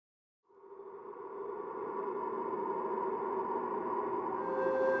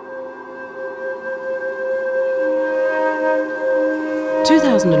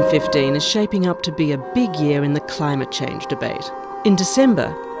2015 is shaping up to be a big year in the climate change debate. In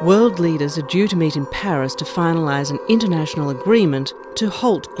December, world leaders are due to meet in Paris to finalise an international agreement to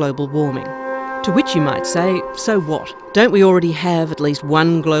halt global warming. To which you might say, so what? Don't we already have at least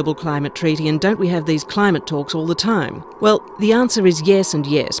one global climate treaty, and don't we have these climate talks all the time? Well, the answer is yes and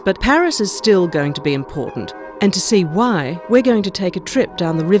yes, but Paris is still going to be important. And to see why, we're going to take a trip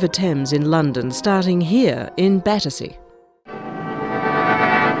down the River Thames in London, starting here in Battersea.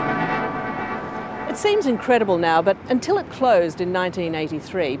 It seems incredible now, but until it closed in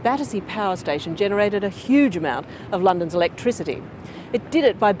 1983, Battersea Power Station generated a huge amount of London's electricity. It did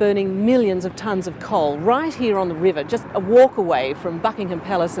it by burning millions of tonnes of coal right here on the river, just a walk away from Buckingham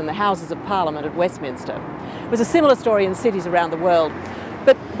Palace and the Houses of Parliament at Westminster. It was a similar story in cities around the world.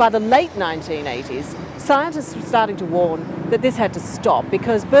 But by the late 1980s, scientists were starting to warn that this had to stop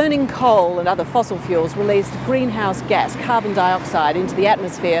because burning coal and other fossil fuels released greenhouse gas, carbon dioxide, into the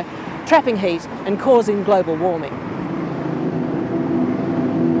atmosphere, trapping heat and causing global warming.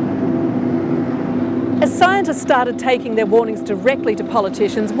 As scientists started taking their warnings directly to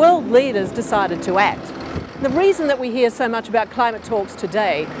politicians, world leaders decided to act. The reason that we hear so much about climate talks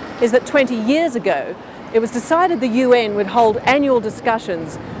today is that 20 years ago, it was decided the UN would hold annual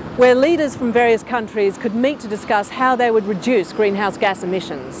discussions where leaders from various countries could meet to discuss how they would reduce greenhouse gas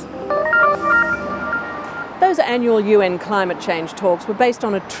emissions. Those annual UN climate change talks were based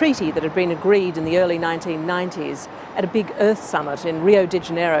on a treaty that had been agreed in the early 1990s at a big Earth summit in Rio de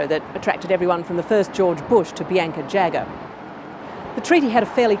Janeiro that attracted everyone from the first George Bush to Bianca Jagger. The treaty had a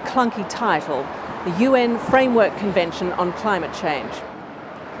fairly clunky title, the UN Framework Convention on Climate Change.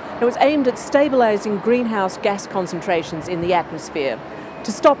 It was aimed at stabilising greenhouse gas concentrations in the atmosphere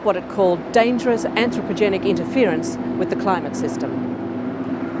to stop what it called dangerous anthropogenic interference with the climate system.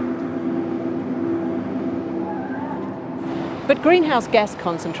 But greenhouse gas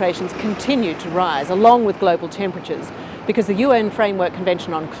concentrations continued to rise along with global temperatures because the UN Framework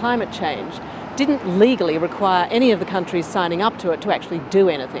Convention on Climate Change didn't legally require any of the countries signing up to it to actually do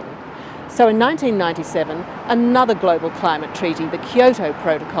anything. So in 1997, another global climate treaty, the Kyoto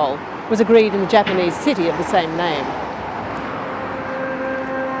Protocol, was agreed in the Japanese city of the same name.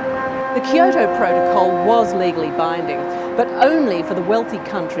 The Kyoto Protocol was legally binding, but only for the wealthy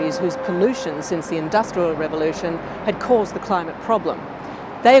countries whose pollution since the Industrial Revolution had caused the climate problem.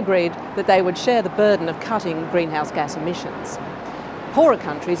 They agreed that they would share the burden of cutting greenhouse gas emissions. Poorer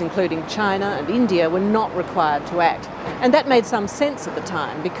countries, including China and India, were not required to act. And that made some sense at the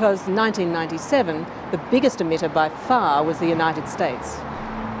time because in 1997, the biggest emitter by far was the United States.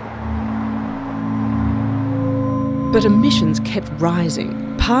 But emissions kept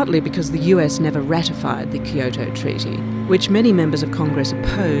rising, partly because the US never ratified the Kyoto Treaty, which many members of Congress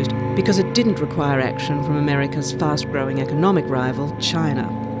opposed because it didn't require action from America's fast-growing economic rival, China.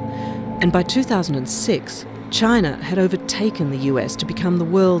 And by 2006, China had overtaken the US to become the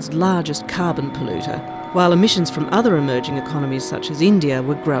world's largest carbon polluter, while emissions from other emerging economies such as India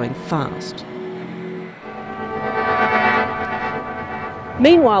were growing fast.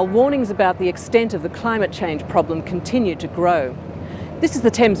 Meanwhile, warnings about the extent of the climate change problem continued to grow. This is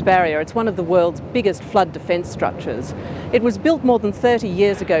the Thames Barrier. It's one of the world's biggest flood defence structures. It was built more than 30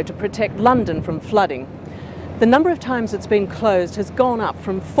 years ago to protect London from flooding. The number of times it's been closed has gone up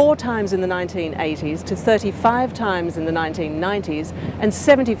from 4 times in the 1980s to 35 times in the 1990s and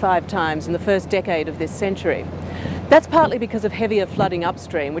 75 times in the first decade of this century. That's partly because of heavier flooding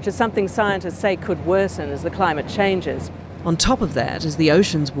upstream, which is something scientists say could worsen as the climate changes. On top of that, as the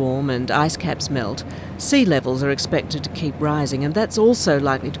oceans warm and ice caps melt, sea levels are expected to keep rising, and that's also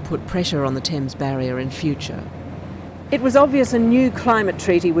likely to put pressure on the Thames Barrier in future. It was obvious a new climate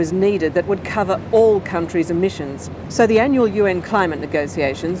treaty was needed that would cover all countries' emissions. So the annual UN climate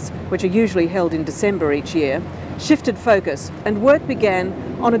negotiations, which are usually held in December each year, shifted focus, and work began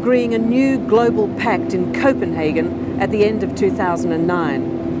on agreeing a new global pact in Copenhagen at the end of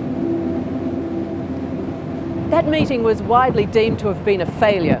 2009. That meeting was widely deemed to have been a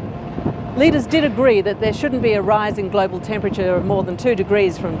failure. Leaders did agree that there shouldn't be a rise in global temperature of more than 2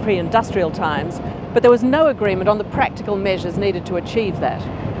 degrees from pre-industrial times, but there was no agreement on the practical measures needed to achieve that.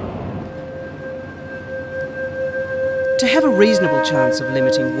 To have a reasonable chance of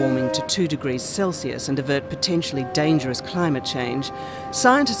limiting warming to 2 degrees Celsius and avert potentially dangerous climate change,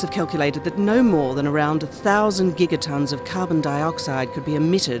 scientists have calculated that no more than around 1,000 gigatons of carbon dioxide could be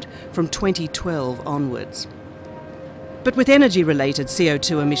emitted from 2012 onwards. But with energy-related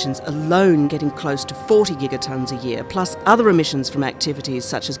CO2 emissions alone getting close to 40 gigatons a year, plus other emissions from activities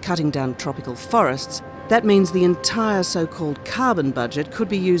such as cutting down tropical forests, that means the entire so-called carbon budget could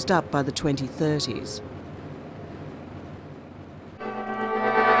be used up by the 2030s.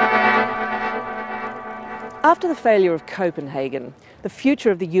 After the failure of Copenhagen, the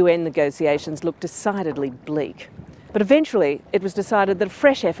future of the UN negotiations looked decidedly bleak. But eventually it was decided that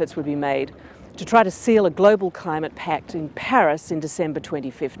fresh efforts would be made to try to seal a global climate pact in Paris in December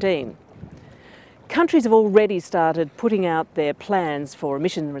 2015. Countries have already started putting out their plans for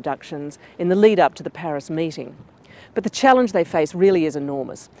emission reductions in the lead up to the Paris meeting. But the challenge they face really is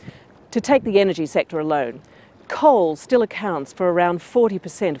enormous. To take the energy sector alone, coal still accounts for around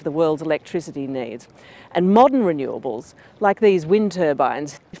 40% of the world's electricity needs. And modern renewables, like these wind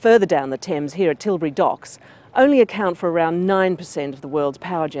turbines further down the Thames here at Tilbury Docks, only account for around 9% of the world's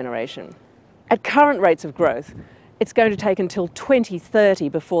power generation. At current rates of growth, it's going to take until 2030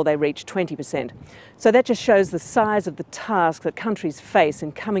 before they reach 20%. So that just shows the size of the task that countries face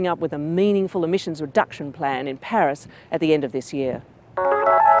in coming up with a meaningful emissions reduction plan in Paris at the end of this year.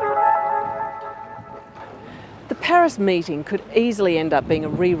 The Paris meeting could easily end up being a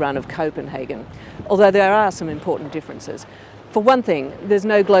rerun of Copenhagen, although there are some important differences. For one thing, there's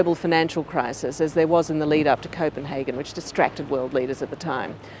no global financial crisis as there was in the lead up to Copenhagen, which distracted world leaders at the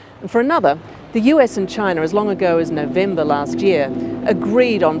time. And for another, the US and China, as long ago as November last year,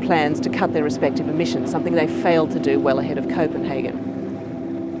 agreed on plans to cut their respective emissions, something they failed to do well ahead of Copenhagen.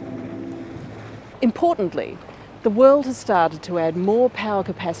 Importantly, the world has started to add more power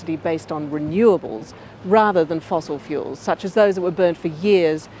capacity based on renewables rather than fossil fuels, such as those that were burnt for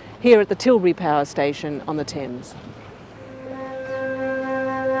years here at the Tilbury Power Station on the Thames.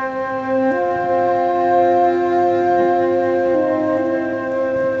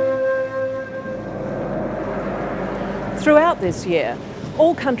 Throughout this year,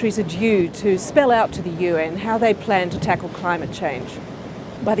 all countries are due to spell out to the UN how they plan to tackle climate change.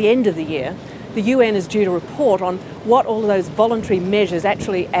 By the end of the year, the UN is due to report on what all of those voluntary measures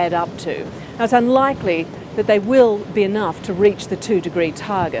actually add up to. Now, it's unlikely that they will be enough to reach the 2-degree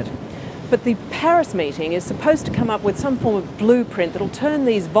target. But the Paris meeting is supposed to come up with some form of blueprint that will turn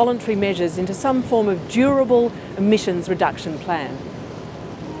these voluntary measures into some form of durable emissions reduction plan.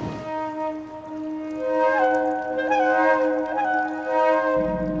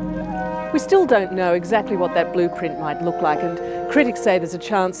 We still don't know exactly what that blueprint might look like, and critics say there's a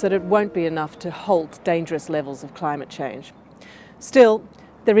chance that it won't be enough to halt dangerous levels of climate change. Still,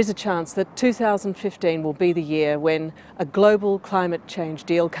 there is a chance that 2015 will be the year when a global climate change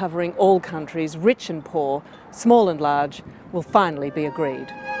deal covering all countries, rich and poor, small and large, will finally be agreed.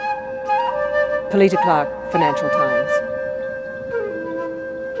 Pilita Clark, Financial Times.